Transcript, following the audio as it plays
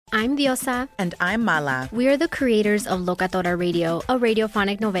I'm Diosa. And I'm Mala. We are the creators of Locatora Radio, a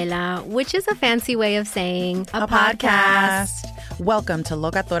radiophonic novela, which is a fancy way of saying a podcast. Welcome to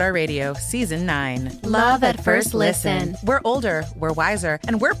Locatora Radio, Season 9. Love at first listen. We're older, we're wiser,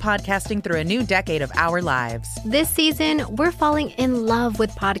 and we're podcasting through a new decade of our lives. This season, we're falling in love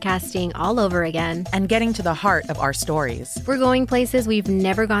with podcasting all over again. And getting to the heart of our stories. We're going places we've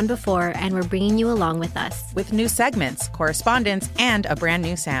never gone before, and we're bringing you along with us. With new segments, correspondence, and a brand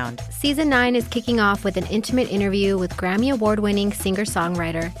new sound. Season 9 is kicking off with an intimate interview with Grammy Award-winning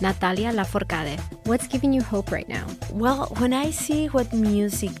singer-songwriter Natalia Lafourcade. What's giving you hope right now? Well, when I see what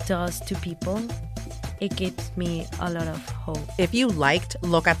music does to people, it gives me a lot of hope. If you liked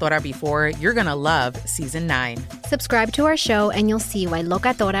Locatora before, you're going to love Season 9. Subscribe to our show and you'll see why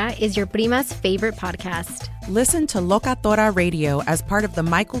Locatora is your prima's favorite podcast. Listen to Locatora Radio as part of the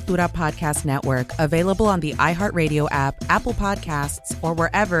My Cultura Podcast Network, available on the iHeartRadio app, Apple Podcasts, or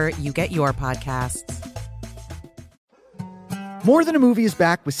wherever you get your podcasts. More Than a Movie is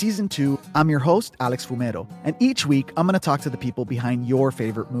back with Season 2. I'm your host, Alex Fumero, and each week I'm going to talk to the people behind your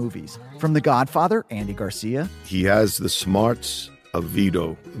favorite movies. From The Godfather, Andy Garcia. He has the smarts of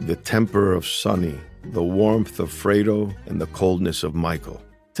Vito, the temper of Sonny, the warmth of Fredo, and the coldness of Michael.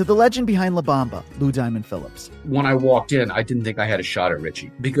 To the legend behind La Bamba, Lou Diamond Phillips. When I walked in, I didn't think I had a shot at Richie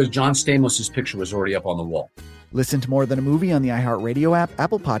because John Stamos' picture was already up on the wall. Listen to More Than a Movie on the iHeartRadio app,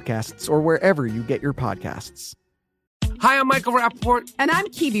 Apple Podcasts, or wherever you get your podcasts. Hi, I'm Michael Rappaport. And I'm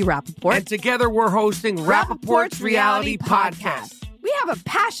Kibi Rappaport. And together we're hosting Rappaport's Reality Podcast. We have a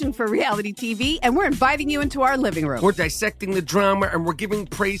passion for reality TV, and we're inviting you into our living room. We're dissecting the drama, and we're giving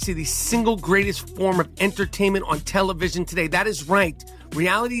praise to the single greatest form of entertainment on television today. That is right.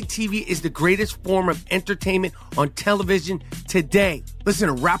 Reality TV is the greatest form of entertainment on television today.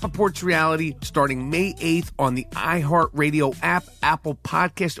 Listen to Rappaport's Reality starting May 8th on the iHeartRadio app, Apple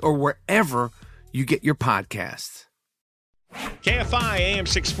Podcast, or wherever you get your podcasts. KFI AM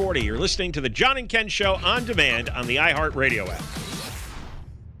 640. You're listening to the John and Ken Show on demand on the iHeartRadio app.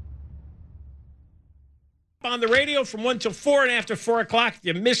 On the radio from 1 till 4 and after 4 o'clock. If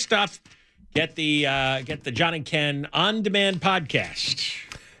you miss stuff, get the John and Ken on demand podcast.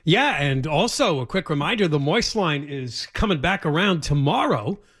 Yeah, and also a quick reminder, the Moist Line is coming back around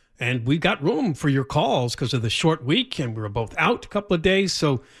tomorrow, and we've got room for your calls because of the short week, and we were both out a couple of days,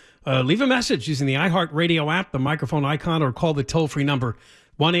 so leave a message using the iHeartRadio app, the microphone icon, or call the toll-free number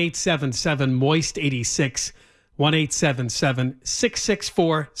 1-877-MOIST-86,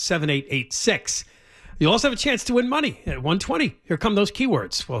 1-877-664-7886. You'll also have a chance to win money at 120. Here come those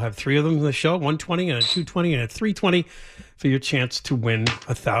keywords. We'll have 3 of them in the show, 120 and a 220 and a 320 for your chance to win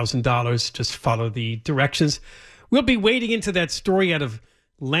 $1,000. Just follow the directions. We'll be wading into that story out of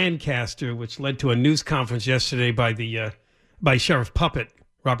Lancaster, which led to a news conference yesterday by Sheriff Puppet,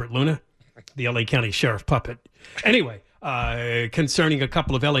 Robert Luna, the L.A. County Sheriff Puppet. Anyway, concerning a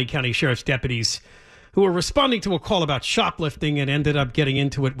couple of L.A. County Sheriff's deputies who were responding to a call about shoplifting and ended up getting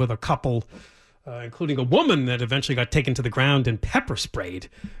into it with a couple, including a woman that eventually got taken to the ground and pepper sprayed.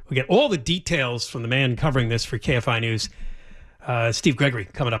 We get all the details from the man covering this for KFI News, Steve Gregory,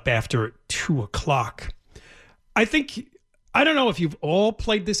 coming up after 2 o'clock. I don't know if you've all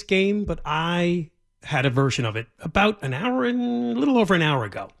played this game, but I had a version of it about a little over an hour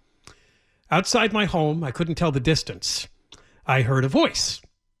ago. Outside my home, I couldn't tell the distance. I heard a voice,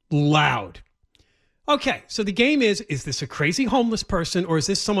 loud. Okay, so the game is this a crazy homeless person, or is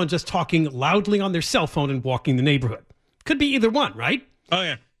this someone just talking loudly on their cell phone and walking the neighborhood? Could be either one, right? Oh,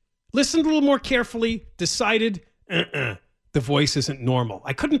 yeah. Listened a little more carefully, decided, the voice isn't normal.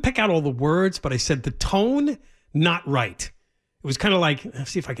 I couldn't pick out all the words, but I said the tone, not right. It was kind of like, let's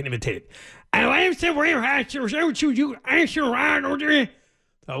see if I can imitate it. So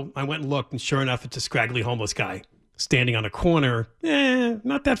I went and looked, and sure enough, it's a scraggly homeless guy standing on a corner,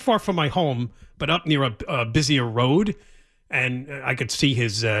 not that far from my home, but up near a busier road. And I could see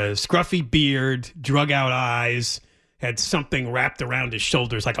his scruffy beard, drug-out eyes, had something wrapped around his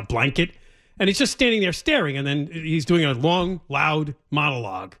shoulders like a blanket. And he's just standing there staring, and then he's doing a long, loud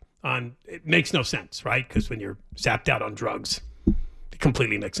monologue on, it makes no sense, right? Because when you're zapped out on drugs, it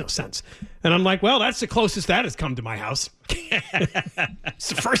completely makes no sense. And I'm like, well, that's the closest that has come to my house. It's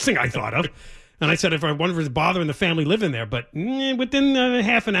the first thing I thought of. And I said, I wonder if it's bothering the family living there. But within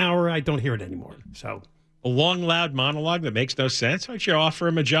half an hour, I don't hear it anymore. So a long, loud monologue that makes no sense? Why don't you offer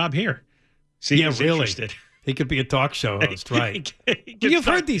him a job here? See, yeah, he's really. Interested. He could be a talk show host, right? You've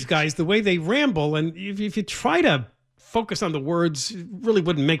heard these guys, the way they ramble, and if you try to focus on the words, it really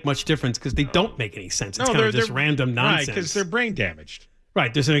wouldn't make much difference because they don't make any sense. It's kind of just random nonsense. Right, because they're brain damaged.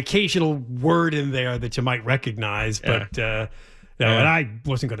 Right, there's an occasional word in there that you might recognize, but No, and I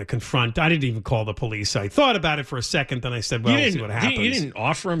wasn't going to confront. I didn't even call the police. I thought about it for a second. Then I said, well, we'll see what happens. You didn't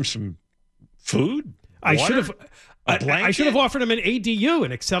offer him some food? I should have. I should have offered him an ADU,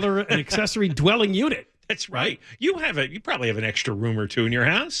 an accessory dwelling unit. That's right. You probably have an extra room or two in your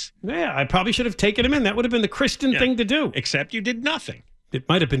house. Yeah, I probably should have taken him in. That would have been the Christian thing to do. Except you did nothing. It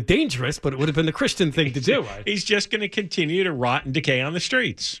might have been dangerous, but it would have been the Christian thing to do. He's just going to continue to rot and decay on the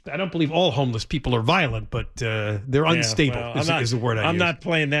streets. I don't believe all homeless people are violent, but they're unstable is the word I use. I'm not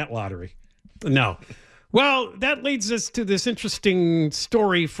playing that lottery. No. Well, that leads us to this interesting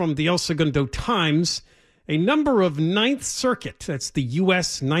story from the El Segundo Times. A number of Ninth Circuit, that's the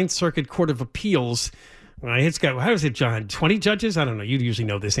U.S. Ninth Circuit Court of Appeals. It's got, how is it, John? 20 judges? I don't know. You usually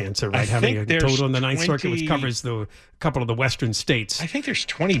know this answer, right? Having a total in the Ninth Circuit, which covers a couple of the western states. I think there's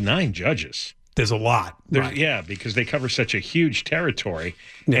 29 judges. There's a lot. Right. Yeah, because they cover such a huge territory.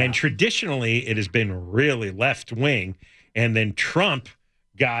 Yeah. And traditionally, it has been really left-wing. And then Trump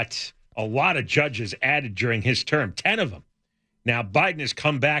got a lot of judges added during his term, 10 of them. Now, Biden has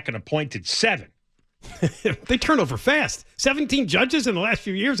come back and appointed 7. They turn over fast. 17 judges in the last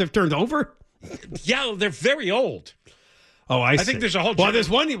few years have turned over? Yeah, they're very old. Oh, I see. think there's a whole... Well, there's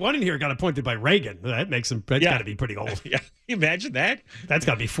one in here got appointed by Reagan. That makes him... That's got to be pretty old. Yeah, can you imagine that? That's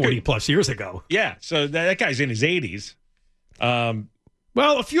got to be 40-plus years ago. Yeah, so that guy's in his 80s.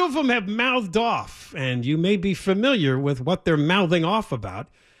 Well, a few of them have mouthed off, and you may be familiar with what they're mouthing off about.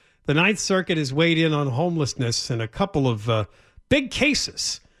 The Ninth Circuit has weighed in on homelessness in a couple of big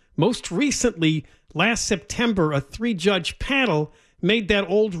cases. Most recently, last September, a 3-judge panel made that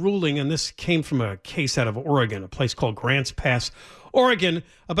old ruling, and this came from a case out of Oregon, a place called Grants Pass, Oregon,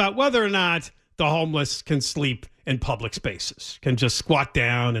 about whether or not the homeless can sleep in public spaces, can just squat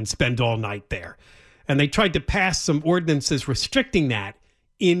down and spend all night there. And they tried to pass some ordinances restricting that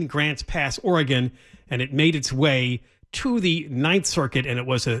in Grants Pass, Oregon, and it made its way to the Ninth Circuit, and it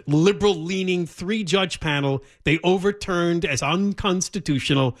was a liberal-leaning 3-judge panel. They overturned as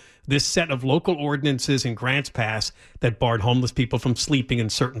unconstitutional this set of local ordinances in Grants Pass that barred homeless people from sleeping in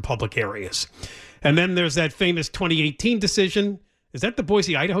certain public areas. And then there's that famous 2018 decision. Is that the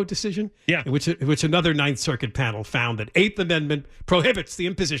Boise, Idaho decision? Yeah. In which another Ninth Circuit panel found that Eighth Amendment prohibits the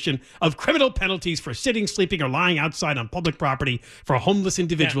imposition of criminal penalties for sitting, sleeping, or lying outside on public property for homeless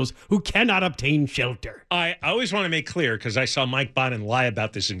individuals who cannot obtain shelter. I always want to make clear, because I saw Mike Bonin lie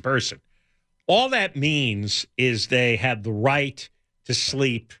about this in person. All that means is they have the right to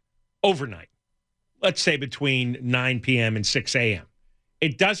sleep overnight, let's say between 9 p.m. and 6 a.m.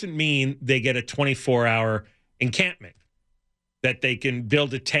 It doesn't mean they get a 24-hour encampment, that they can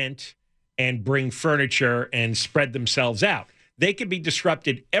build a tent and bring furniture and spread themselves out. They can be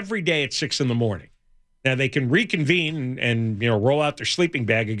disrupted every day at 6 in the morning. Now, they can reconvene and roll out their sleeping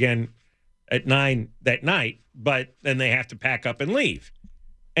bag again at 9 that night, but then they have to pack up and leave.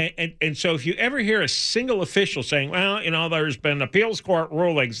 And so if you ever hear a single official saying, well, there's been appeals court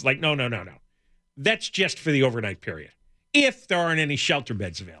rulings, like, no. That's just for the overnight period, if there aren't any shelter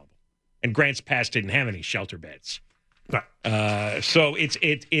beds available. And Grants Pass didn't have any shelter beds. So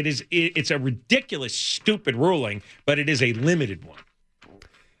it's a ridiculous, stupid ruling, but it is a limited one.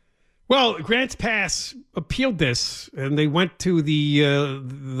 Well, Grants Pass appealed this, and they went to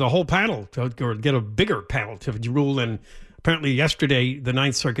the whole panel or get a bigger panel to rule. And apparently, yesterday, the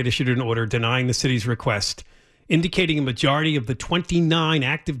Ninth Circuit issued an order denying the city's request, indicating a majority of the 29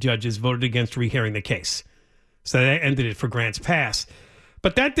 active judges voted against rehearing the case. So that ended it for Grants Pass.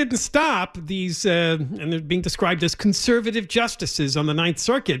 But that didn't stop these, and they're being described as conservative justices on the Ninth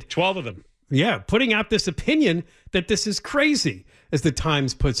Circuit. 12 of them. Yeah, putting out this opinion that this is crazy, as the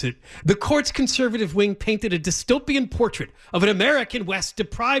Times puts it. The court's conservative wing painted a dystopian portrait of an American West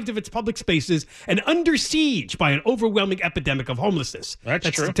deprived of its public spaces and under siege by an overwhelming epidemic of homelessness. That's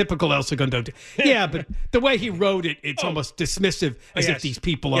true. Typical El Segundo. Yeah, but the way he wrote it, it's almost dismissive, as if these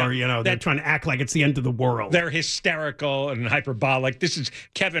people are, they're trying to act like it's the end of the world. They're hysterical and hyperbolic. This is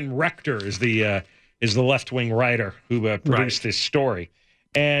Kevin Rector is the left-wing writer who produced this story.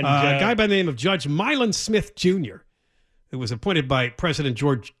 And a guy by the name of Judge Milan Smith Jr., who was appointed by President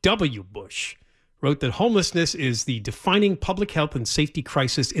George W. Bush, wrote that homelessness is the defining public health and safety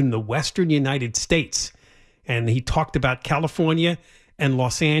crisis in the western United States. And he talked about California and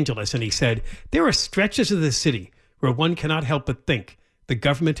Los Angeles, and he said, there are stretches of the city where one cannot help but think the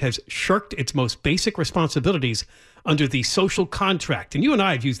government has shirked its most basic responsibilities under the social contract. And you and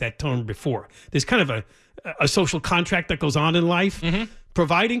I have used that term before. There's kind of a social contract that goes on in life,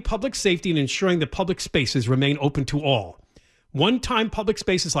 providing public safety and ensuring that public spaces remain open to all. One-time public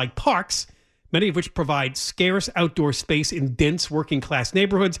spaces like parks, many of which provide scarce outdoor space in dense working-class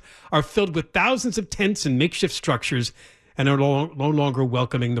neighborhoods, are filled with thousands of tents and makeshift structures and are no longer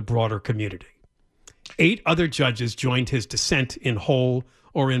welcoming the broader community. 8 other judges joined his dissent in whole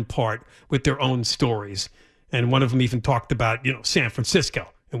or in part with their own stories. And one of them even talked about, San Francisco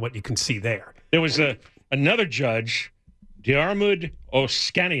and what you can see there. There was another judge, Diarmuid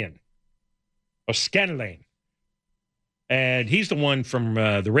O'Scanlan. And he's the one from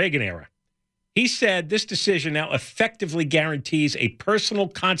the Reagan era. He said this decision now effectively guarantees a personal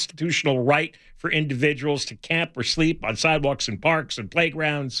constitutional right for individuals to camp or sleep on sidewalks and parks and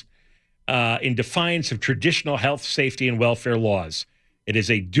playgrounds in defiance of traditional health, safety, and welfare laws. It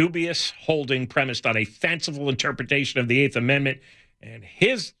is a dubious holding premised on a fanciful interpretation of the Eighth Amendment, and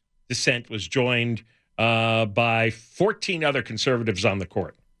his dissent was joined by 14 other conservatives on the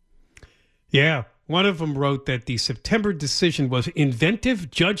court. Yeah. One of them wrote that the September decision was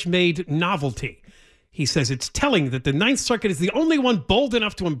inventive, judge-made novelty. He says it's telling that the Ninth Circuit is the only one bold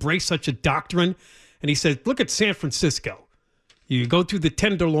enough to embrace such a doctrine. And he says, look at San Francisco. You go through the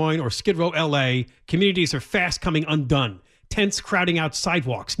Tenderloin or Skid Row, L.A., communities are fast coming undone. Tents crowding out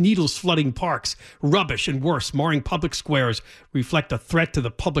sidewalks, needles flooding parks, rubbish and worse, marring public squares reflect a threat to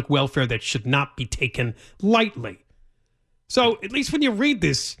the public welfare that should not be taken lightly. So at least when you read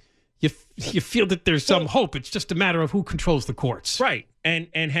this, you feel that there's some hope. It's just a matter of who controls the courts. Right. And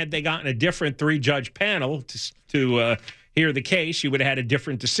had they gotten a different 3-judge panel to hear the case, you would have had a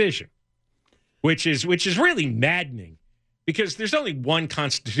different decision, which is really maddening because there's only one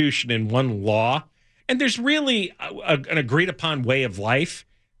constitution and one law, and there's really an agreed-upon way of life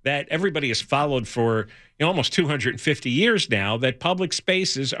that everybody has followed for almost 250 years now, that public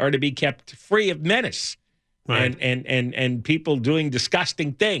spaces are to be kept free of menace. Right. And people doing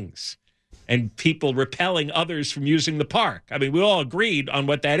disgusting things and people repelling others from using the park. I mean, we all agreed on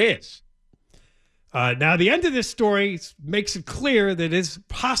what that is. Now, the end of this story makes it clear that it is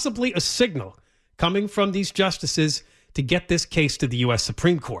possibly a signal coming from these justices to get this case to the U.S.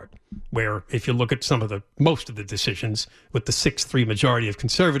 Supreme Court, where if you look at most of the decisions with the 6-3 majority of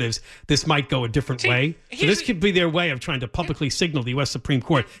conservatives, this might go a different way. So this could be their way of trying to publicly signal the U.S. Supreme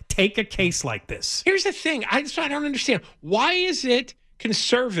Court, take a case like this. Here's the thing. I don't understand. Why is it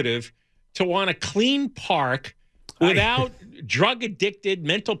conservative to want a clean park without drug-addicted,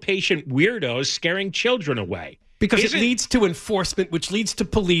 mental patient weirdos scaring children away? Because it leads to enforcement, which leads to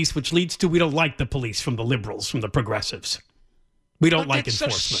police, which leads to we don't like the police from the liberals, from the progressives. We don't like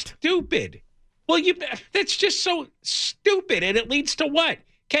enforcement. So stupid. Well, that's just so stupid, and it leads to what?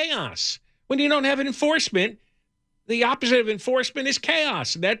 Chaos. When you don't have an enforcement, the opposite of enforcement is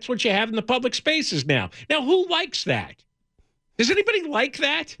chaos, and that's what you have in the public spaces now. Now, who likes that? Does anybody like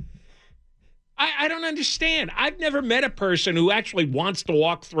that? I don't understand. I've never met a person who actually wants to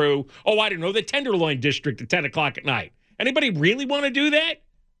walk through, the Tenderloin District at 10 o'clock at night. Anybody really want to do that?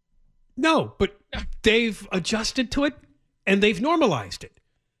 No, but they've adjusted to it and they've normalized it.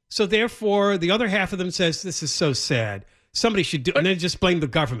 So therefore, the other half of them says, this is so sad. Somebody should do, and then just blame the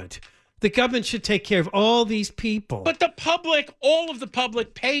government. The government should take care of all these people. But all of the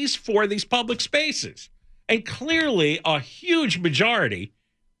public pays for these public spaces. And clearly, a huge majority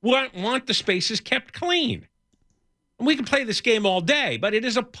want the spaces kept clean. And we can play this game all day, but it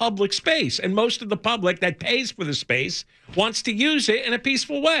is a public space, and most of the public that pays for the space wants to use it in a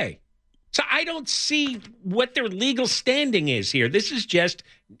peaceful way. So I don't see what their legal standing is here. This is just,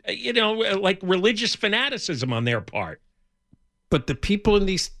 like religious fanaticism on their part. But the people in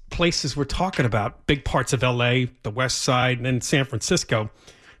these places we're talking about, big parts of L.A., the West Side, and then San Francisco,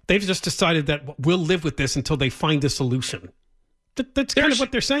 they've just decided that we'll live with this until they find a solution. That's kind of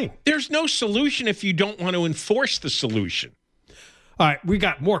what they're saying. There's no solution if you don't want to enforce the solution. All right, we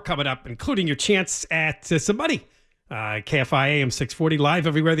got more coming up, including your chance at some money. KFI AM 640 live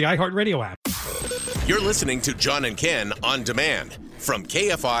everywhere, the iHeartRadio app. You're listening to John and Ken on demand from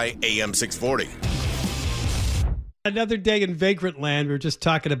KFI AM 640. Another day in Vagrant Land. We were just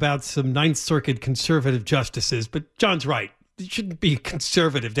talking about some Ninth Circuit conservative justices, but John's right. It shouldn't be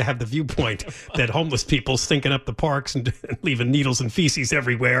conservative to have the viewpoint that homeless people stinking up the parks and leaving needles and feces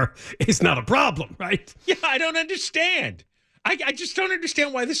everywhere is not a problem, right? Yeah, I don't understand. I just don't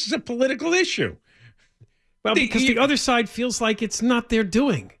understand why this is a political issue. Well, because the other side feels like it's not their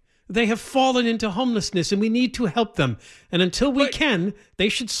doing. They have fallen into homelessness, and we need to help them. And until we can, they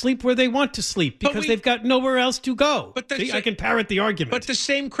should sleep where they want to sleep because they've got nowhere else to go. See, I can parrot the argument. But the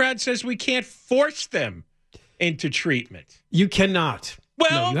same crowd says we can't force them into treatment. You cannot.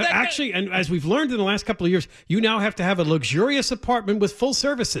 Well, no, actually, and as we've learned in the last couple of years, you now have to have a luxurious apartment with full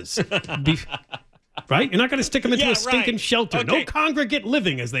services. Right? You're not going to stick them into a stinking shelter. Okay. No congregate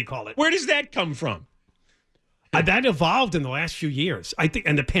living, as they call it. Where does that come from? That evolved in the last few years, I think,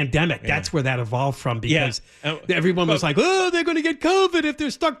 and the pandemic. That's where that evolved from, because everyone was like, "Oh, they're going to get COVID if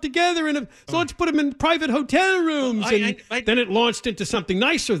they're stuck together," and so let's put them in private hotel rooms. Then it launched into something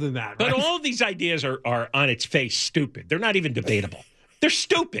nicer than that. But right? all of these ideas are on its face stupid. They're not even debatable. They're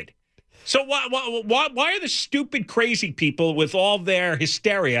stupid. So why are the stupid, crazy people with all their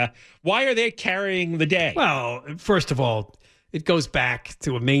hysteria? Why are they carrying the day? Well, first of all, it goes back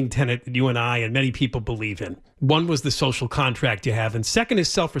to a main tenet that you and I and many people believe in. One was the social contract you have, and second is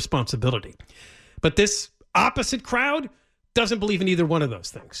self-responsibility. But this opposite crowd doesn't believe in either one of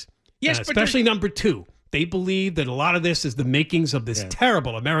those things. Yes, especially number two. They believe that a lot of this is the makings of this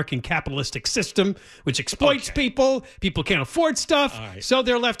terrible American capitalistic system, which exploits people. People can't afford stuff, so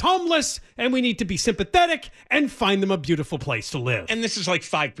they're left homeless, and we need to be sympathetic and find them a beautiful place to live. And this is like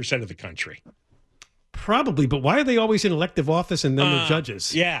 5% of the country. Probably, but why are they always in elective office and then the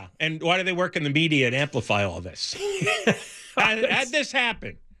judges? Yeah, and why do they work in the media and amplify all this? How'd this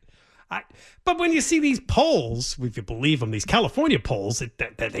happen? But when you see these polls, if you believe them, these California polls,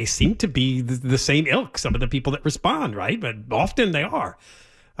 that they seem to be the same ilk, some of the people that respond, right? But often they are.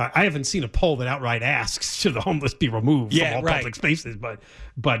 I haven't seen a poll that outright asks, should the homeless be removed from all public spaces?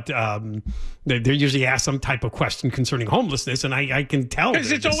 But they're usually asked some type of question concerning homelessness, and I can tell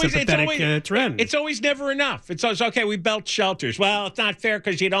there's a sympathetic trend. It's always never enough. It's always, okay, we built shelters. Well, it's not fair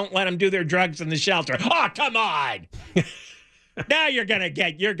because you don't let them do their drugs in the shelter. Oh, come on. Now you're gonna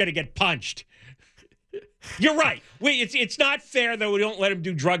get punched. You're right. It's not fair that we don't let them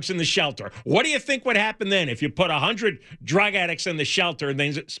do drugs in the shelter. What do you think would happen then if you put 100 drug addicts in the shelter and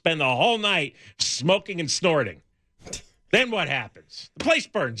they spend the whole night smoking and snorting? Then what happens? The place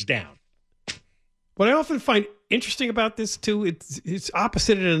burns down. What I often find interesting about this too, it's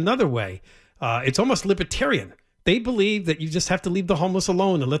opposite in another way. It's almost libertarian. They believe that you just have to leave the homeless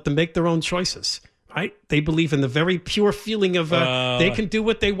alone and let them make their own choices. Right? They believe in the very pure feeling of they can do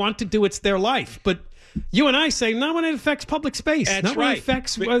what they want to do. It's their life. But you and I say, not when it affects public space. That's not when it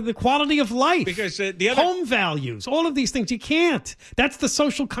affects the quality of life. Because the other home values, all of these things, you can't. That's the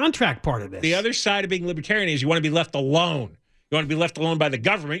social contract part of this. The other side of being libertarian is you want to be left alone. You want to be left alone by the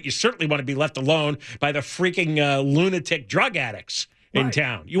government. You certainly want to be left alone by the freaking lunatic drug addicts in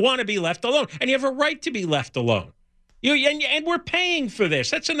town. You want to be left alone. And you have a right to be left alone. And we're paying for this.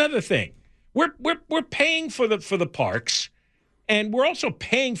 That's another thing. We're paying for the parks, and we're also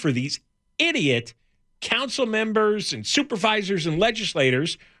paying for these idiot council members and supervisors and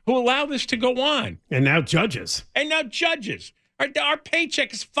legislators who allow this to go on. And now judges. Our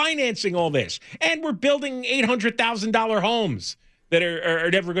paycheck is financing all this, and we're building $800,000 homes that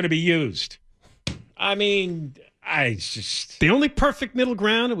are never going to be used. I mean, the only perfect middle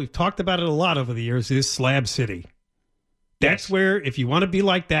ground, and we've talked about it a lot over the years, is Slab City. That's where, if you want to be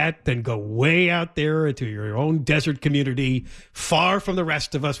like that, then go way out there into your own desert community, far from the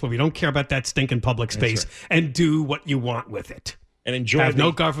rest of us, where we don't care about that stinking public space, and do what you want with it. And enjoy. Have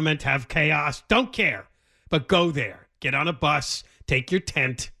no government, have chaos, don't care. But go there, get on a bus, take your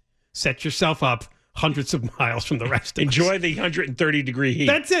tent, set yourself up hundreds of miles from the rest of us. Enjoy the 130-degree heat.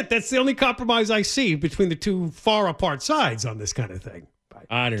 That's it. That's the only compromise I see between the two far apart sides on this kind of thing.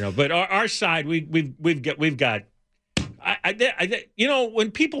 I don't know, but our side, we've got. You know,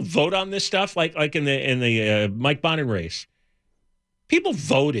 when people vote on this stuff, like in the Mike Bonin race, people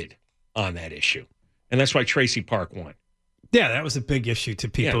voted on that issue, and that's why Tracy Park won. Yeah, that was a big issue to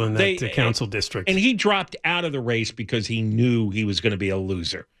people in that council district. And he dropped out of the race because he knew he was going to be a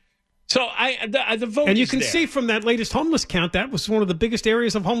loser. So the vote. And you can see from that latest homeless count, that was one of the biggest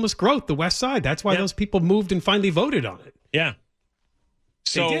areas of homeless growth, the West Side. That's why those people moved and finally voted on it. Yeah.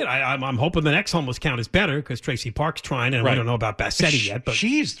 So, they did. I'm hoping the next homeless count is better because Tracy Park's trying, and we don't know about Bassetti yet. But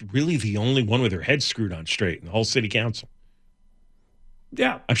she's really the only one with her head screwed on straight in the whole city council.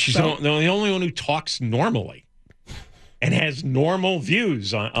 Yeah. She's the only one who talks normally and has normal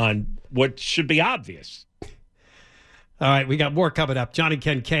views on what should be obvious. All right, we got more coming up. John and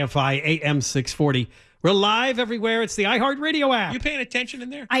Ken, KFI, AM 640. We're live everywhere. It's the iHeartRadio app. You paying attention in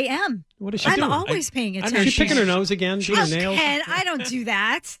there? I am. What is she doing? I'm always paying attention. She's picking her nose again, doing her nails. Ken, I don't do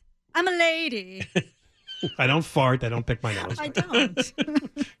that. I'm a lady. I don't fart. I don't pick my nose. I don't.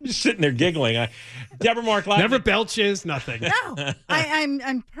 Just sitting there giggling. Deborah Mark Live. Never belches, nothing. No,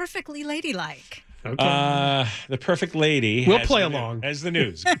 I'm perfectly ladylike. Okay. The perfect lady. We'll play along. As the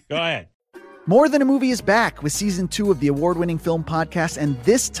news. Go ahead. More Than a Movie is back with Season 2 of the award-winning film podcast, and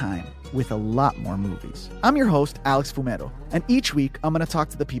this time with a lot more movies. I'm your host, Alex Fumero, and each week I'm going to talk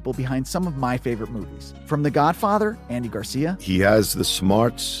to the people behind some of my favorite movies. From The Godfather, Andy Garcia. He has the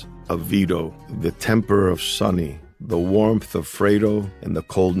smarts of Vito, the temper of Sonny, the warmth of Fredo, and the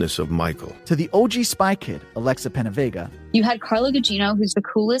coldness of Michael. To the OG Spy Kid, Alexa Penavega. You had Carla Gugino, who's the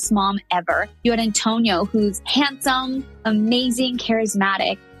coolest mom ever. You had Antonio, who's handsome, amazing,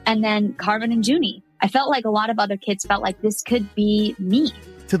 charismatic. And then Carmen and Junie. I felt like a lot of other kids felt like this could be me.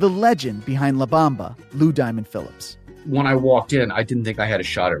 To the legend behind La Bamba, Lou Diamond Phillips. When I walked in, I didn't think I had a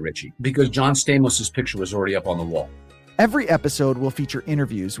shot at Richie because John Stamos' picture was already up on the wall. Every episode will feature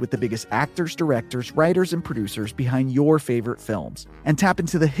interviews with the biggest actors, directors, writers, and producers behind your favorite films and tap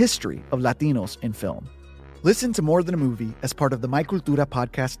into the history of Latinos in film. Listen to More Than a Movie as part of the My Cultura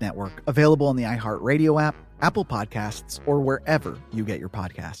Podcast Network, available on the iHeartRadio app, Apple Podcasts, or wherever you get your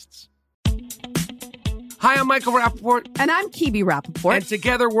podcasts. Hi, I'm Michael Rappaport. And I'm Kibi Rappaport. And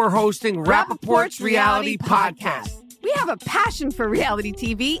together we're hosting Rappaport's Reality Podcast. We have a passion for reality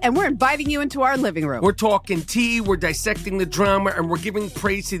TV, and we're inviting you into our living room. We're talking tea, we're dissecting the drama, and we're giving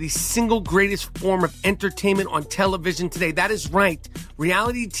praise to the single greatest form of entertainment on television today. That is right.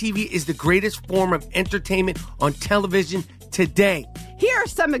 Reality TV is the greatest form of entertainment on television today. Here are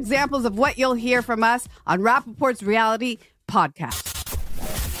some examples of what you'll hear from us on Rappaport's Reality Podcast.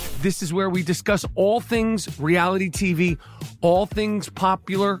 This is where we discuss all things reality TV, all things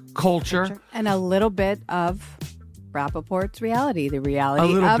popular culture. And a little bit of Rappaport's reality, the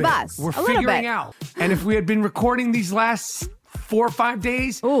reality of bit. us. We're figuring out. And if we had been recording these last 4 or 5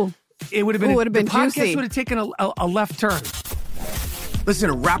 days, it would have been, the podcast juicy. would have taken a left turn. Listen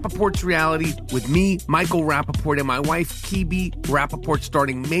to Rappaport's Reality with me, Michael Rappaport, and my wife, Kibi Rappaport,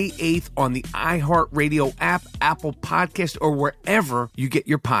 starting May 8th on the iHeartRadio app, Apple Podcast, or wherever you get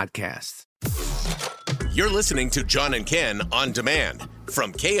your podcasts. You're listening to John and Ken on demand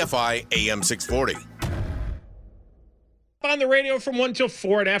from KFI AM 640. On the radio from 1 till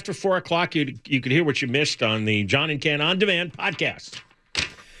 4, and after 4 o'clock, you could hear what you missed on the John and Ken On Demand podcast.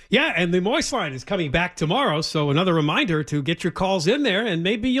 Yeah, and the Moist Line is coming back tomorrow, so another reminder to get your calls in there, and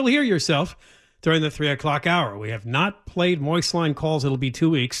maybe you'll hear yourself during the 3 o'clock hour. We have not played Moist Line calls. It'll be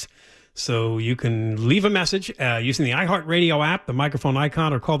 2 weeks, so you can leave a message using the iHeartRadio app, the microphone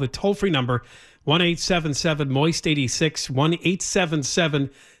icon, or call the toll-free number 1-877-MOIST86,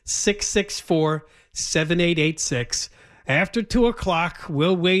 1-877-664-7886. After 2 o'clock,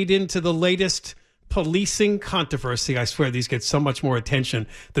 we'll wade into the latest policing controversy. I swear these get so much more attention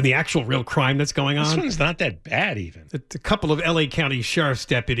than the actual real crime that's going on. This one's not that bad, even. A couple of L.A. County sheriff's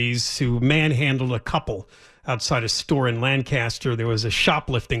deputies who manhandled a couple outside a store in Lancaster. There was a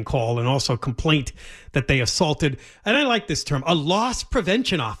shoplifting call and also a complaint that they assaulted, and I like this term, a loss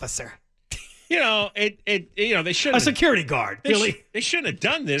prevention officer. They shouldn't. A security guard, really. They shouldn't have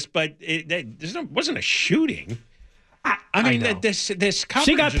done this, but wasn't a shooting. I mean, this coverage.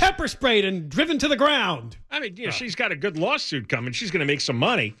 She got pepper sprayed and driven to the ground. I mean, she's got a good lawsuit coming. She's going to make some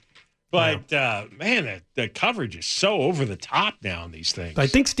money. But, man, the coverage is so over the top now on these things. I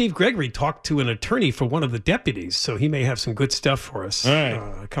think Steve Gregory talked to an attorney for one of the deputies, so he may have some good stuff for us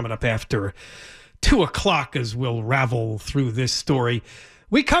coming up after 2 o'clock as we'll ravel through this story.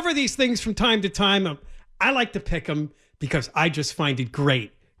 We cover these things from time to time. I like to pick them because I just find it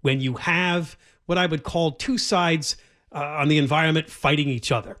great when you have what I would call two sides on the environment fighting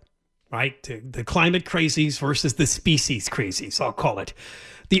each other, right? The climate crazies versus the species crazies, I'll call it.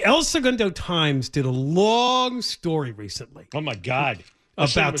 The El Segundo Times did a long story recently. Oh, my God.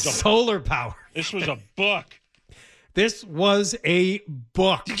 About solar power. This was a book. This was a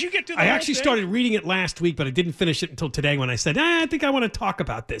book. Did you get to the I whole actually thing? started reading it last week, but I didn't finish it until today when I said, I think I want to talk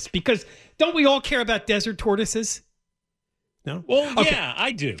about this. Because don't we all care about desert tortoises? No? Well, Okay. yeah,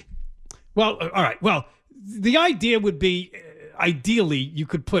 I do. Well, all right. Well, the idea would be, ideally, you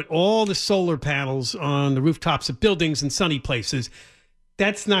could put all the solar panels on the rooftops of buildings and sunny places.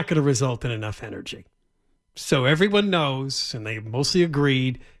 That's not going to result in enough energy. So everyone knows, and they mostly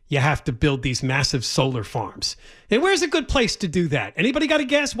agreed, you have to build these massive solar farms. And where's a good place to do that? Anybody got a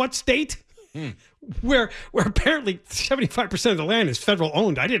guess? What state? Where apparently 75% of the land is federal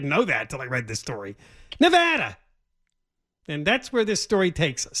owned. I didn't know that until I read this story. Nevada. And that's where this story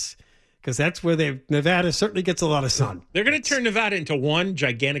takes us. Because that's where Nevada certainly gets a lot of sun. They're going to turn Nevada into one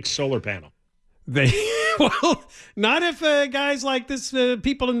gigantic solar panel. Well, not if guys like this,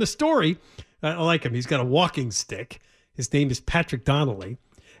 people in the story. I like him. He's got a walking stick. His name is Patrick Donnelly.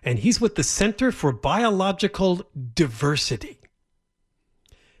 And he's with the Center for Biological Diversity.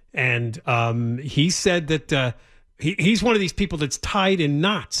 And he said that he's one of these people that's tied in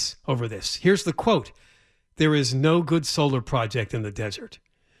knots over this. Here's the quote. There is no good solar project in the desert.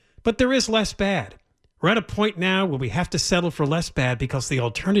 But there is less bad. We're at a point now where we have to settle for less bad because the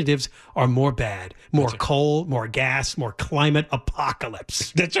alternatives are more bad. More coal, more gas, more climate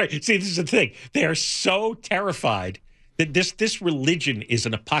apocalypse. That's right. See, this is the thing. They are so terrified that this religion is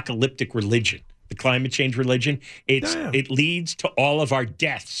an apocalyptic religion, the climate change religion. It leads to all of our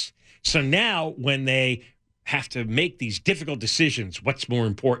deaths. So now when they have to make these difficult decisions, what's more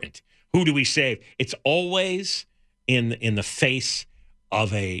important? Who do we save? It's always in the face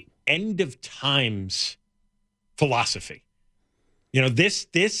of a end of times philosophy. You know, this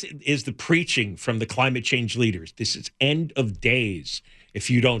is the preaching from the climate change leaders. This is end of days if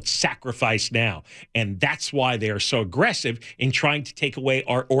you don't sacrifice now. And that's why they are so aggressive in trying to take away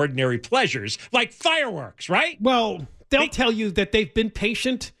our ordinary pleasures like fireworks, right? Well, they'll tell you that they've been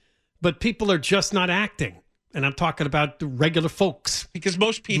patient, but people are just not acting. And I'm talking about the regular folks. Because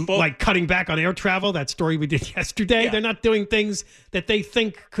most people... Like cutting back on air travel, that story we did yesterday. Yeah. They're not doing things that they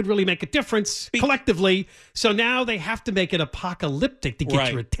think could really make a difference collectively. So now they have to make it apocalyptic to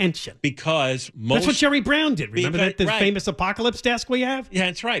get your attention. Because most... That's what Jerry Brown did. Remember the famous apocalypse desk we have? Yeah,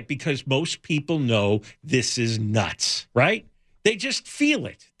 that's right. Because most people know this is nuts, right? They just feel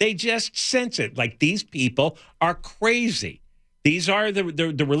it. They just sense it. Like, these people are crazy. These are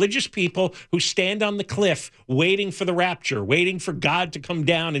the religious people who stand on the cliff waiting for the rapture, waiting for God to come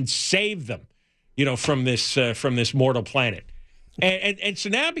down and save them, you know, from this mortal planet. And so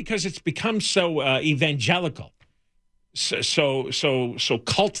now, because it's become so evangelical, so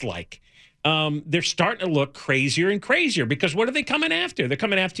cult-like, they're starting to look crazier and crazier. Because what are they coming after? They're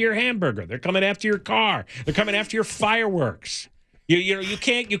coming after your hamburger. They're coming after your car. They're coming after your fireworks. You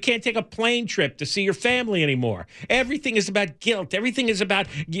can't take a plane trip to see your family anymore. Everything is about guilt. Everything is about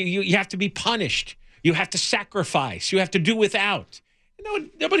you have to be punished. You have to sacrifice. You have to do without.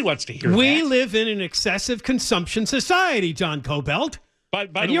 Nobody wants to hear that. We live in an excessive consumption society, John Cobelt.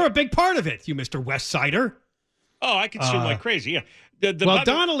 And you're a big part of it, you Mr. West Sider. Oh, I consume like crazy, yeah.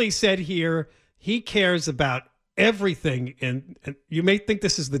 Donnelly said here he cares about everything. And you may think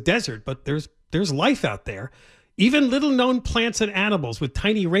this is the desert, but there's life out there. Even little-known plants and animals with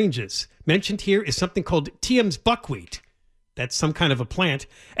tiny ranges. Mentioned here is something called Tiam's buckwheat. That's some kind of a plant.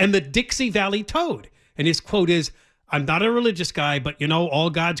 And the Dixie Valley toad. And his quote is, "I'm not a religious guy, but you know, all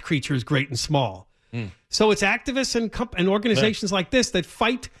God's creatures, great and small." So it's activists and organizations like this that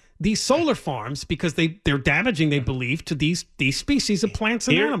fight these solar farms because they're damaging, they believe, to these species of plants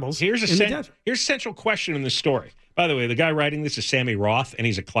and animals. Here's a central question in the story. By the way, the guy writing this is Sammy Roth, and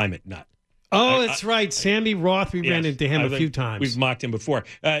he's a climate nut. Oh, that's right. Sammy Roth, we ran into him a few times. We've mocked him before.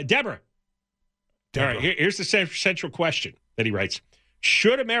 Deborah. All right, here's the central question that he writes.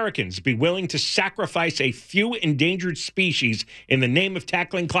 Should Americans be willing to sacrifice a few endangered species in the name of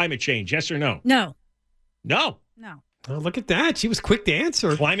tackling climate change? Yes or no? No. No. No. Oh, look at that. She was quick to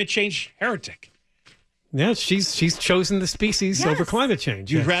answer. Climate change heretic. Yeah, she's chosen the species over climate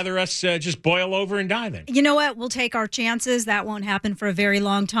change. You'd rather us just boil over and die then? You know what? We'll take our chances. That won't happen for a very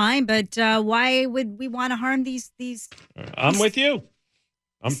long time. But why would we want to harm these I'm with you.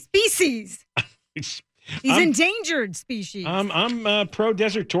 Species. These endangered species. I'm pro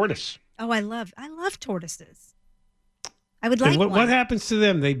desert tortoise. Oh, I love tortoises. I would like what happens to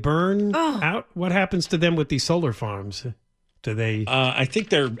them? They burn out? What happens to them with these solar farms? Do they... I think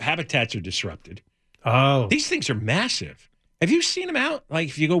their habitats are disrupted. Oh. These things are massive. Have you seen them out? Like,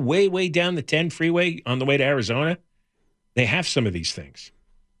 if you go way, way down the 10 freeway on the way to Arizona, they have some of these things.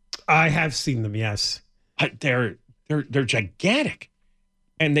 I have seen them, yes. They're gigantic.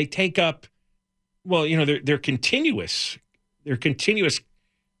 And they take up, well, you know, they're continuous. They're continuous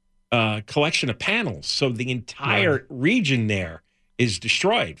collection of panels. So the entire region there is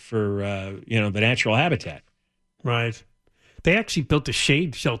destroyed for, the natural habitat. Right. They actually built a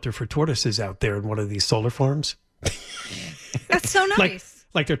shade shelter for tortoises out there in one of these solar farms. That's so nice.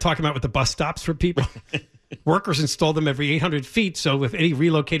 Like they're talking about with the bus stops for people. Workers install them every 800 feet, so if any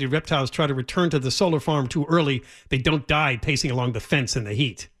relocated reptiles try to return to the solar farm too early, they don't die pacing along the fence in the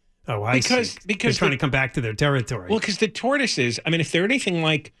heat. Oh, I see. Because they're trying to come back to their territory. Well, because the tortoises, I mean, if they're anything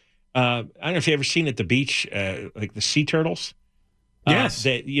like, I don't know if you've ever seen at the beach, like the sea turtles. Yes.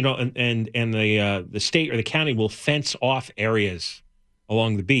 That, you know, and the state or the county will fence off areas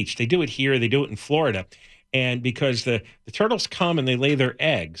along the beach. They do it here. They do it in Florida. And because the turtles come and they lay their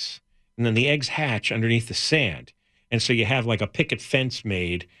eggs, and then the eggs hatch underneath the sand. And so you have like a picket fence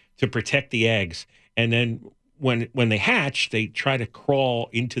made to protect the eggs. And then when they hatch, they try to crawl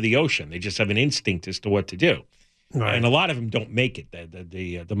into the ocean. They just have an instinct as to what to do. Right. And a lot of them don't make it.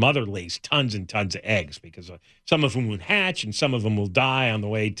 The mother lays tons and tons of eggs because some of them will hatch and some of them will die on the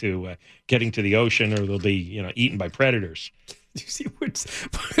way to getting to the ocean, or they'll be eaten by predators. you see what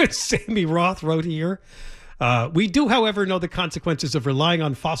Sammy Roth wrote here? We do, however, know the consequences of relying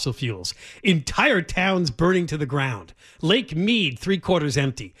on fossil fuels. Entire towns burning to the ground. Lake Mead, 3/4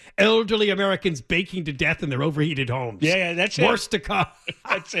 empty. Elderly Americans baking to death in their overheated homes. Yeah, that's Worse to come.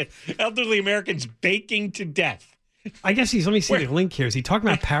 That's it. Elderly Americans baking to death. I guess let me see the link here. Is he talking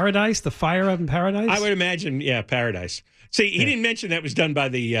about Paradise, the fire up in Paradise? I would imagine, Paradise. See, he didn't mention that was done by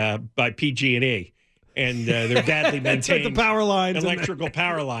the by PG&E. And they're badly maintained the power lines, electrical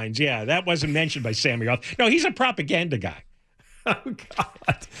power lines. Yeah, that wasn't mentioned by Sammy Roth. No, he's a propaganda guy. Oh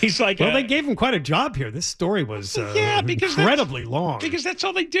God, he's like. Well, they gave him quite a job here. This story was incredibly long. Because that's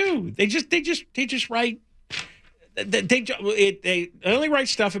all they do. They just write. They only write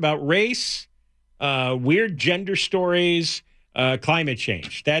stuff about race, weird gender stories. Climate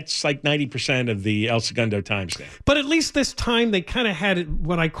change. That's like 90% of the El Segundo Times thing. But at least this time they kind of had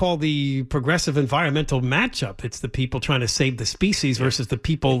what I call the progressive environmental matchup. It's the people trying to save the species versus the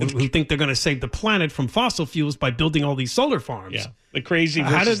people who think they're going to save the planet from fossil fuels by building all these solar farms. Yeah, the crazy.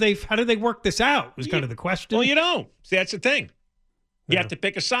 How do they work this out? Was kind of the question. Well, you don't. See, that's the thing. You have to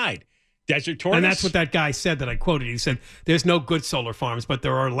pick a side. Desert tortoise. And that's what that guy said that I quoted. He said, "There's no good solar farms, but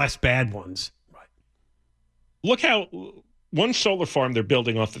there are less bad ones." Right. Look how. One solar farm they're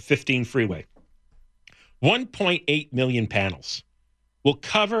building off the 15 freeway, 1.8 million panels, will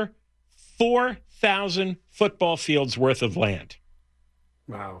cover 4,000 football fields worth of land.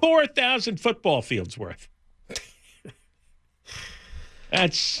 Wow. 4,000 football fields worth.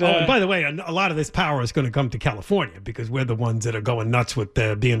 That's. And by the way, a lot of this power is going to come to California because we're the ones that are going nuts with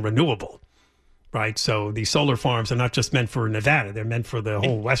being renewable. Right, so these solar farms are not just meant for Nevada; they're meant for the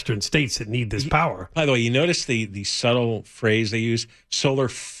whole western states that need this power. By the way, you notice the subtle phrase they use: solar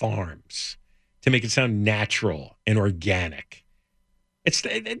farms, to make it sound natural and organic.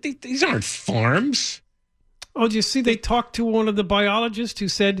 These aren't farms. Oh, do you see? They talked to one of the biologists who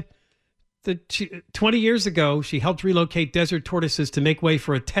said that 20 years ago she helped relocate desert tortoises to make way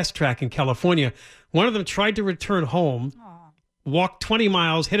for a test track in California. One of them tried to return home. Walked 20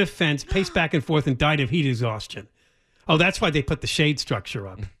 miles, hit a fence, paced back and forth, and died of heat exhaustion. Oh, that's why they put the shade structure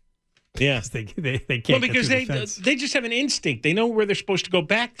up. Yeah, they can't. Well, because they just have an instinct. They know where they're supposed to go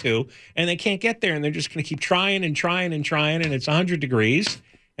back to, and they can't get there, and they're just going to keep trying and trying and trying, and it's 100 degrees,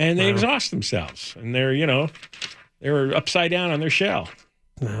 and they exhaust themselves, and they're upside down on their shell.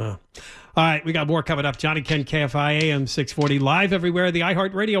 All right, we got more coming up. John and Ken, KFI AM 640, live everywhere. The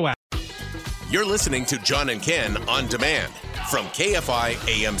iHeartRadio app. You're listening to John and Ken on demand from KFI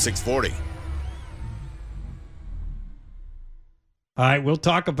AM 640. All right, we'll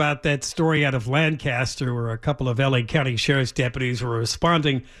talk about that story out of Lancaster where a couple of LA County Sheriff's deputies were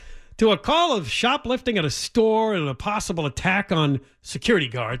responding to a call of shoplifting at a store and a possible attack on security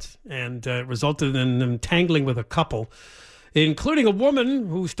guards, and it resulted in them tangling with a couple, including a woman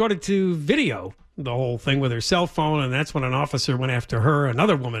who started to video the whole thing with her cell phone, and that's when an officer went after her.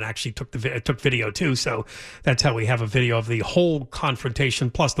 Another woman actually took video too, so that's how we have a video of the whole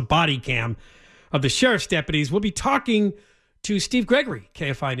confrontation plus the body cam of the sheriff's deputies. We'll be talking to Steve Gregory,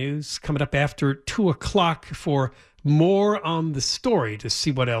 KFI News, coming up after 2 o'clock for more on the story to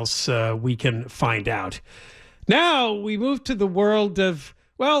see what else we can find out. Now we move to the world of,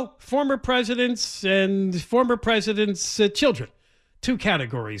 well, former presidents and former presidents' children. Two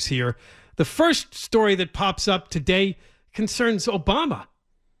categories here. The first story that pops up today concerns Obama,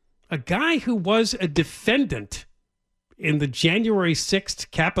 a guy who was a defendant in the January 6th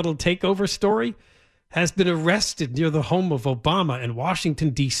Capitol takeover story, has been arrested near the home of Obama in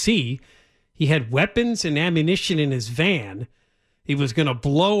Washington, D.C. He had weapons and ammunition in his van. He was going to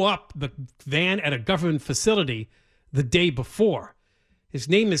blow up the van at a government facility the day before. His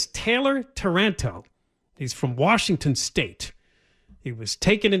name is Taylor Taranto. He's from Washington State. He was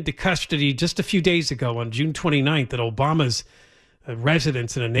taken into custody just a few days ago on June 29th at Obama's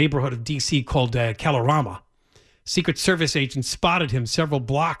residence in a neighborhood of D.C. called Kalorama. Secret Service agents spotted him several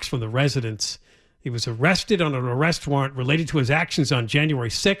blocks from the residence. He was arrested on an arrest warrant related to his actions on January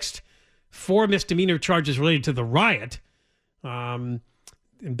 6th, 4 misdemeanor charges related to the riot. In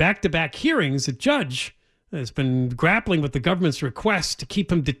back-to-back hearings, a judge has been grappling with the government's request to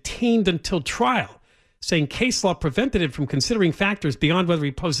keep him detained until trial, saying case law prevented him from considering factors beyond whether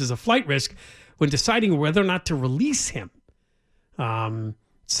he poses a flight risk when deciding whether or not to release him. It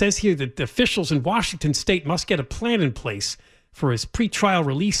says here that the officials in Washington State must get a plan in place for his pretrial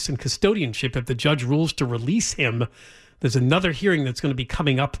release and custodianship if the judge rules to release him. There's another hearing that's going to be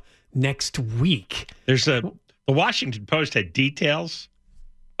coming up next week. The Washington Post had details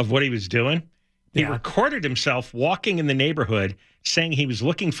of what he was doing. He recorded himself walking in the neighborhood saying he was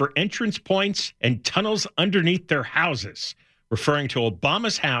looking for entrance points and tunnels underneath their houses referring to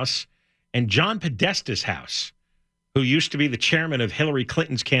Obama's house and John Podesta's house, who used to be the chairman of Hillary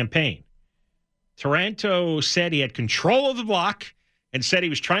Clinton's campaign. Taranto said he had control of the block and said he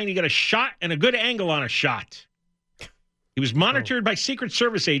was trying to get a shot and a good angle on a shot. He was monitored by Secret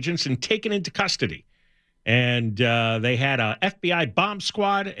Service agents and taken into custody. And they had a FBI bomb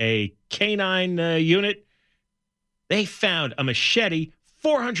squad, a K-9 unit. They found a machete,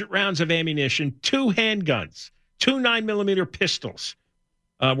 400 rounds of ammunition, 2 handguns, 2 9mm pistols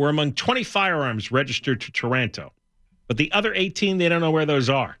were among 20 firearms registered to Taranto. But the other 18, they don't know where those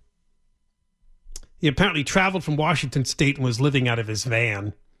are. He apparently traveled from Washington State and was living out of his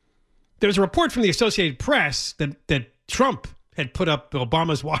van. There's a report from the Associated Press that Trump had put up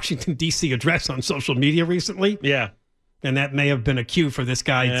Obama's Washington, D.C. address on social media recently. Yeah. And that may have been a cue for this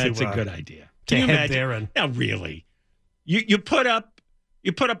guy to... That's a good idea. To Can you head imagine? there and... Now, really? You put up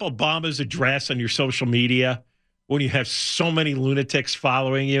Obama's address on your social media when you have so many lunatics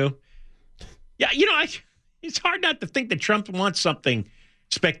following you? Yeah, it's hard not to think that Trump wants something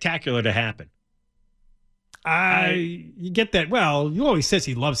spectacular to happen. You get that. Well, you always says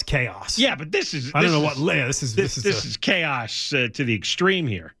he loves chaos. Yeah, but this is... I don't know what... This is chaos to the extreme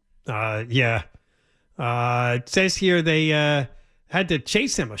here. Yeah. It says here they had to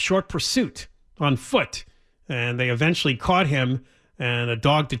chase him, a short pursuit on foot. And they eventually caught him, and a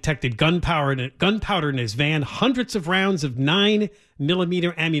dog detected gunpowder in his van, hundreds of rounds of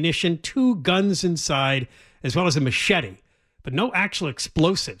 9mm ammunition, 2 guns inside, as well as a machete. But no actual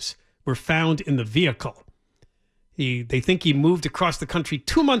explosives were found in the vehicle. They think he moved across the country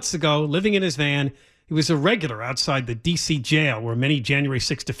 2 months ago, living in his van. He was a regular outside the D.C. jail where many January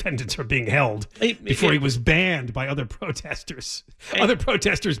 6 defendants are being held before he was banned by other protesters. Other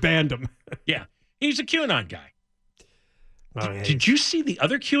protesters banned him. Yeah. He's a QAnon guy. Oh, Did you see the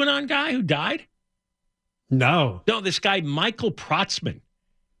other QAnon guy who died? No. No, this guy, Michael Protzman.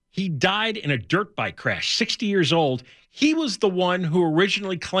 He died in a dirt bike crash, 60 years old. He was the one who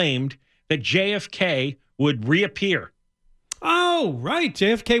originally claimed that JFK would reappear. Oh, right.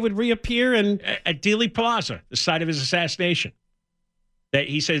 JFK would reappear at Dealey Plaza, the site of his assassination. That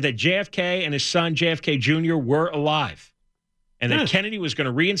he says that JFK and his son, JFK Jr., were alive. And that Kennedy was going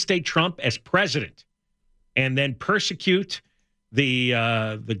to reinstate Trump as president and then persecute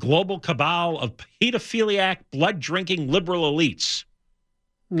the global cabal of pedophiliac, blood-drinking liberal elites.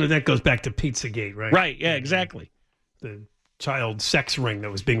 That goes back to Pizzagate, right? Right, yeah, exactly. The child sex ring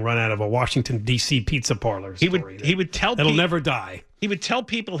that was being run out of a Washington, D.C. pizza parlor. He would tell that'll never die. He would tell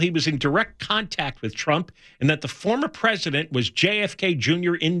people he was in direct contact with Trump and that the former president was JFK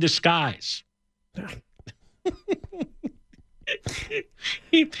Jr. in disguise.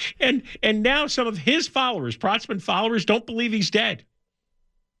 And now some of his followers, Protzman followers, don't believe he's dead.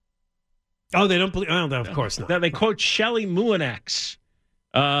 Oh, they don't believe? Oh, no, of course not. Now they quote Shelley Muanax.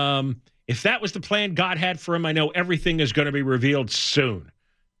 If that was the plan God had for him, I know everything is going to be revealed soon.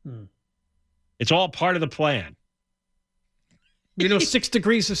 It's all part of the plan. 6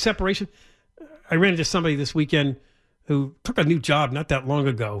 degrees of separation. I ran into somebody this weekend who took a new job not that long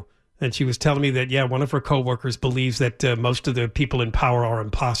ago. And she was telling me that, one of her coworkers believes that most of the people in power are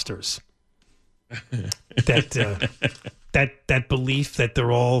imposters. that belief that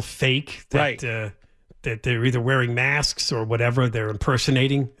they're all fake, that they're either wearing masks or whatever, they're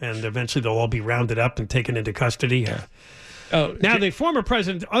impersonating, and eventually they'll all be rounded up and taken into custody. Now,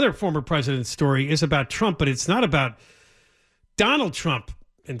 the other former president's story is about Trump, but it's not about Donald Trump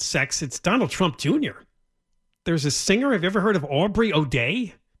and sex. It's Donald Trump Jr. There's a singer. Have you ever heard of Aubrey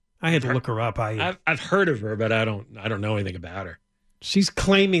O'Day? I had to look her up. I've heard of her, but I don't know anything about her. She's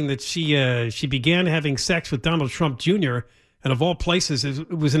claiming that she began having sex with Donald Trump Jr., and of all places,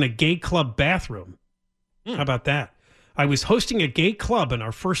 it was in a gay club bathroom. How about that? I was hosting a gay club, and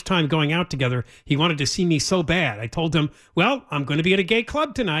our first time going out together, he wanted to see me so bad. I told him, well, I'm going to be at a gay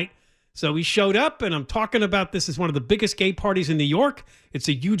club tonight. So he showed up, and I'm talking about this is one of the biggest gay parties in New York. It's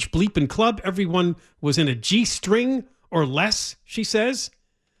a huge bleeping club. Everyone was in a G-string or less, she says.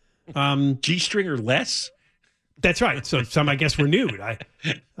 G-string or less? That's right. So some, I guess, were nude.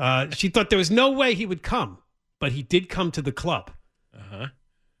 She thought there was no way he would come, but he did come to the club.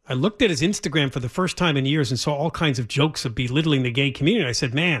 I looked at his Instagram for the first time in years and saw all kinds of jokes of belittling the gay community. I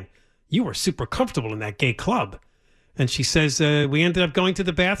said, man, you were super comfortable in that gay club. And she says, we ended up going to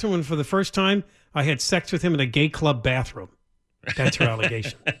the bathroom, and for the first time, I had sex with him in a gay club bathroom. That's her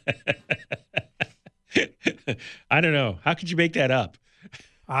allegation. I don't know. How could you make that up?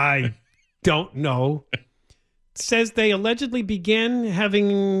 I don't know. It says they allegedly began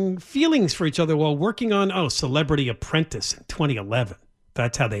having feelings for each other while working on, Celebrity Apprentice in 2011.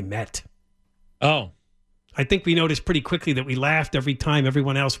 That's how they met. Oh. I think we noticed pretty quickly that we laughed every time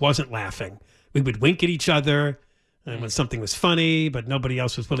everyone else wasn't laughing. We would wink at each other when something was funny, but nobody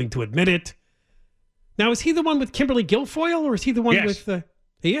else was willing to admit it. Now, is he the one with Kimberly Guilfoyle, or is he the one with...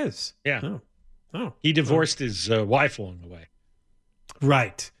 He is? Yeah. Oh. He divorced his wife along the way.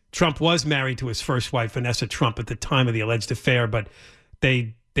 Right. Trump was married to his first wife, Vanessa Trump, at the time of the alleged affair, but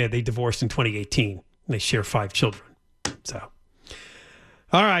they divorced in 2018. They share 5 children. So,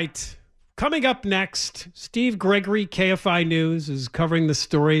 all right. Coming up next, Steve Gregory, KFI News, is covering the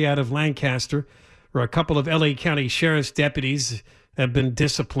story out of Lancaster, where a couple of LA County Sheriff's deputies have been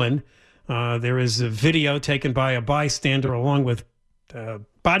disciplined. There is a video taken by a bystander along with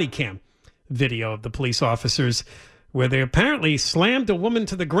body cam video of the police officers where they apparently slammed a woman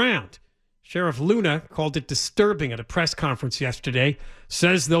to the ground. Sheriff Luna called it disturbing at a press conference yesterday,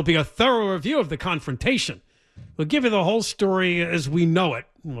 says there'll be a thorough review of the confrontation. We'll give you the whole story as we know it.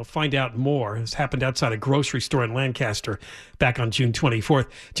 We'll find out more. This happened outside a grocery store in Lancaster back on June 24th.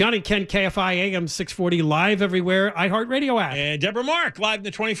 John and Ken, KFI AM 640, live everywhere, iHeartRadio app. And Deborah Mark, live in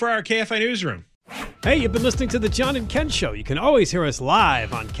the 24-hour KFI newsroom. Hey, you've been listening to the John and Ken Show. You can always hear us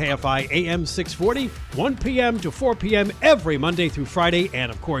live on KFI AM 640, 1 p.m. to 4 p.m. every Monday through Friday,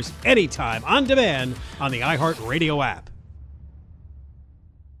 and, of course, anytime on demand on the iHeartRadio app.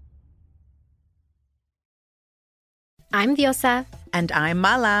 I'm Diosa. And I'm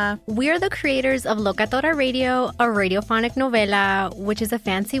Mala. We're the creators of Locatora Radio, a radiophonic novela, which is a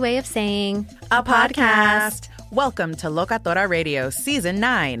fancy way of saying a podcast. Welcome to Locatora Radio Season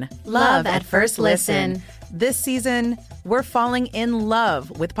 9. Love at First Listen. This season, we're falling in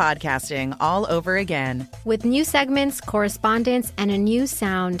love with podcasting all over again. With new segments, correspondence, and a new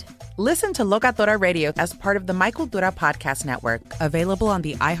sound. Listen to Locatora Radio as part of the My Cultura Podcast Network. Available on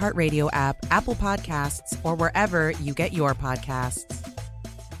the iHeartRadio app, Apple Podcasts, or wherever you get your podcasts.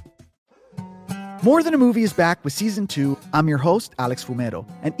 More Than a Movie is back with Season 2. I'm your host, Alex Fumero.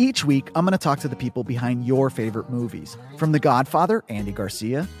 And each week, I'm going to talk to the people behind your favorite movies. From The Godfather, Andy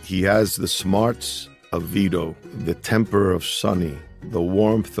Garcia. He has the smarts of Vito, the temper of Sonny, the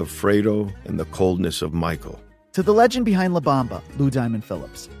warmth of Fredo, and the coldness of Michael. To the legend behind La Bamba, Lou Diamond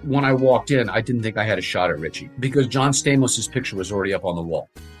Phillips. When I walked in, I didn't think I had a shot at Richie because John Stamos' picture was already up on the wall.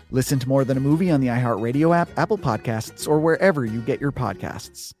 Listen to More Than a Movie on the iHeartRadio app, Apple Podcasts, or wherever you get your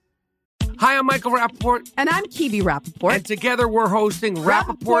podcasts. Hi, I'm Michael Rappaport. And I'm Kibi Rappaport. And together we're hosting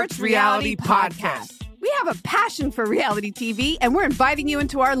Rappaport's Reality Podcast. We have a passion for reality TV, and we're inviting you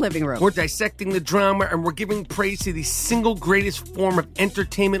into our living room. We're dissecting the drama, and we're giving praise to the single greatest form of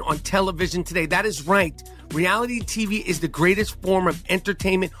entertainment on television today. That is right. Reality TV is the greatest form of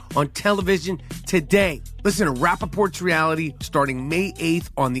entertainment on television today. Listen to Rappaport's Reality starting May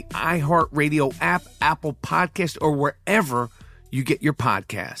 8th on the iHeartRadio app, Apple Podcast, or wherever you get your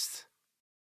podcasts.